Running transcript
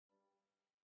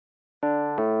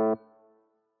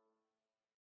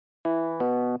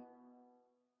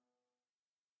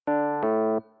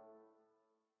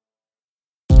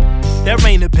There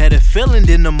ain't a better feeling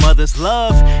than a mother's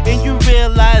love, and you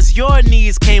realize your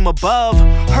needs came above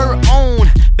her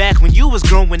own back when you was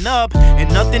growing up,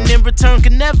 and nothing in return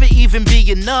could never even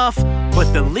be enough.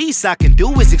 But the least I can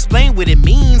do is explain what it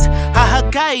means, how her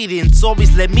guidance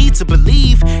always led me to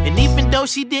believe. And even though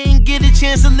she didn't get a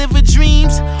chance to live her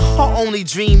dreams, her only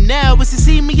dream now is to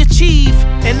see me achieve.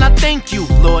 And I thank you,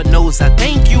 Lord knows I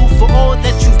thank you for all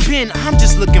that you've been. I'm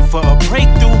just looking for a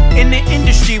breakthrough in the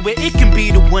industry where it can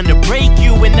be the one to break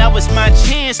you. And now it's my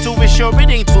chance to ensure it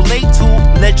ain't too late to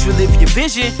let you live your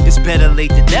vision. It's better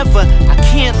late than never. I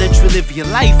can't let you live your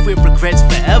life with regrets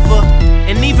forever.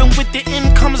 And even with the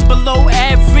incomes below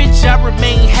average, I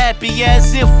remain happy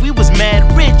as if we was mad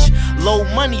rich. Low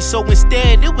money, so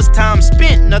instead it was time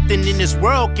spent. Nothing in this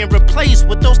world can replace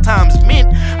what those times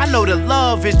meant. I know that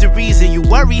love is the reason you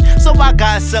worry, so I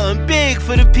got something big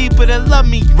for the people that love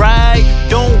me, right?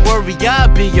 Don't worry,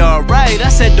 I'll be alright. I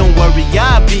said don't worry,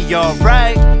 I'll be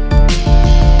alright.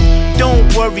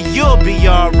 Don't worry, you'll be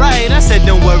alright. I said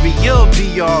don't worry, you'll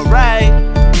be alright.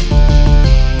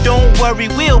 Don't worry,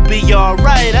 we'll be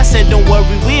alright. I said don't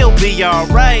worry, we'll be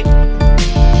alright.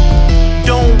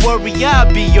 Don't worry,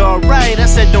 I'll be alright. I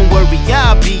said don't worry,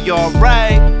 I'll be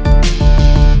alright.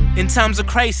 In times of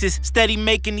crisis, steady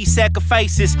making these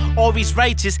sacrifices. Always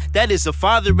righteous, that is a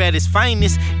father at his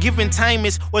finest. Giving time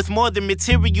is worth more than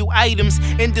material items.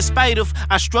 And despite of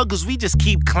our struggles, we just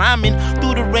keep climbing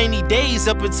through the rainy days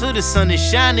up until the sun is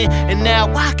shining. And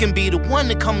now I can be the one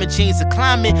to come and change the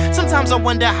climate. Sometimes I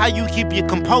wonder how you keep your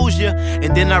composure,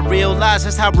 and then I realize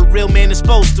that's how a real man is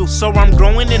supposed to. So I'm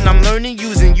growing and I'm learning,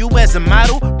 using you as a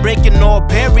model, breaking all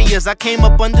barriers I came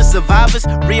up under survivors,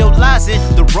 realizing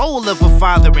the role of a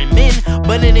father in men.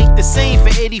 But it ain't the same for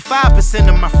 85%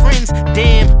 of my friends,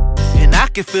 damn. And I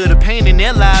can feel the pain in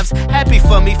their lives. Happy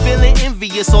for me, feeling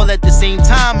envious all at the same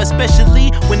time, especially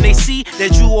when they see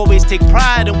that you always take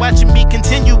pride in watching me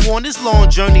continue on this long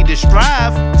journey to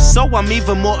strive. So I'm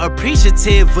even more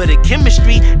appreciative of the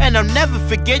chemistry, and I'll never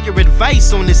forget your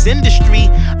advice on this industry.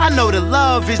 I know that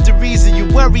love is the reason you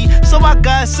worry, so I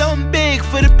got something big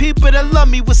for the people that love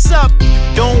me. What's up?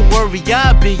 Don't worry,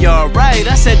 I'll be alright.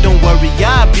 I said don't worry,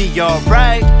 I'll be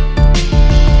alright.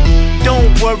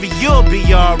 Don't worry, you'll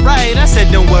be alright. I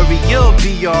said don't worry, you'll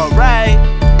be alright.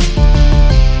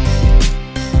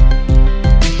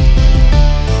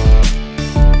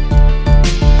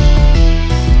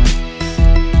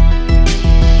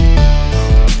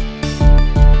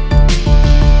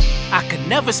 I could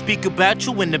never speak about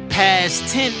you in the past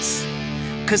tense,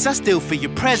 'cause I still feel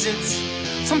your presence.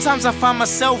 Sometimes I find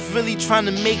myself really trying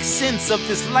to make sense of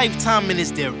this lifetime, and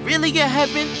is there really a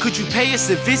heaven? Could you pay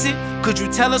us a visit? Could you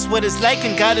tell us what it's like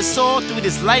and guide us all through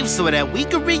this life so that we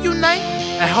could reunite?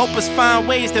 And help us find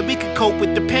ways that we could cope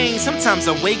with the pain. Sometimes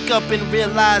I wake up and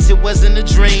realize it wasn't a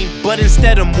dream. But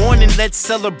instead of mourning, let's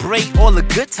celebrate all the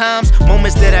good times,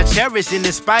 moments that I cherish and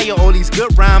inspire all these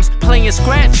good rhymes. Playing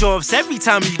scratch-offs every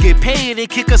time you get paid and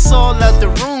kick us all out the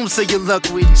room so your luck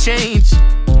wouldn't change.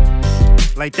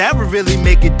 Like that would really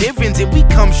make a difference if we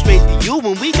come straight to you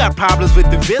when we got problems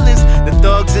with the villains, the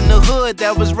thugs in the hood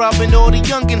that was robbing all the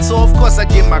youngins. So of course I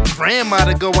get my grandma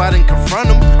to go out and confront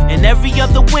them. And every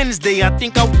other Wednesday I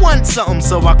think I want something,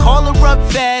 so I call her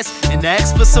up fast and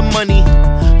ask for some money.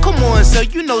 Come on, so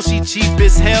you know she cheap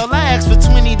as hell. I asked for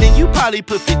 20, then you probably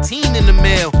put 15 in the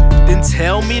mail. Then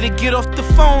tell me to get off the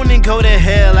phone and go to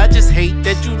hell. I just hate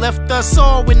that you left us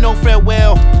all with no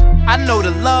farewell. I know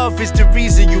that love is the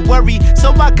reason you worry,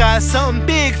 so I got something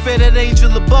big for that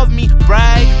angel above me,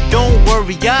 right? Don't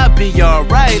worry, I'll be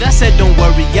alright. I said don't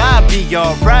worry, I'll be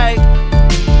alright.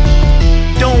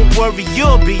 Don't worry,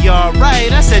 you'll be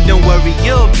alright. I said don't worry,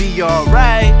 you'll be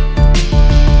alright.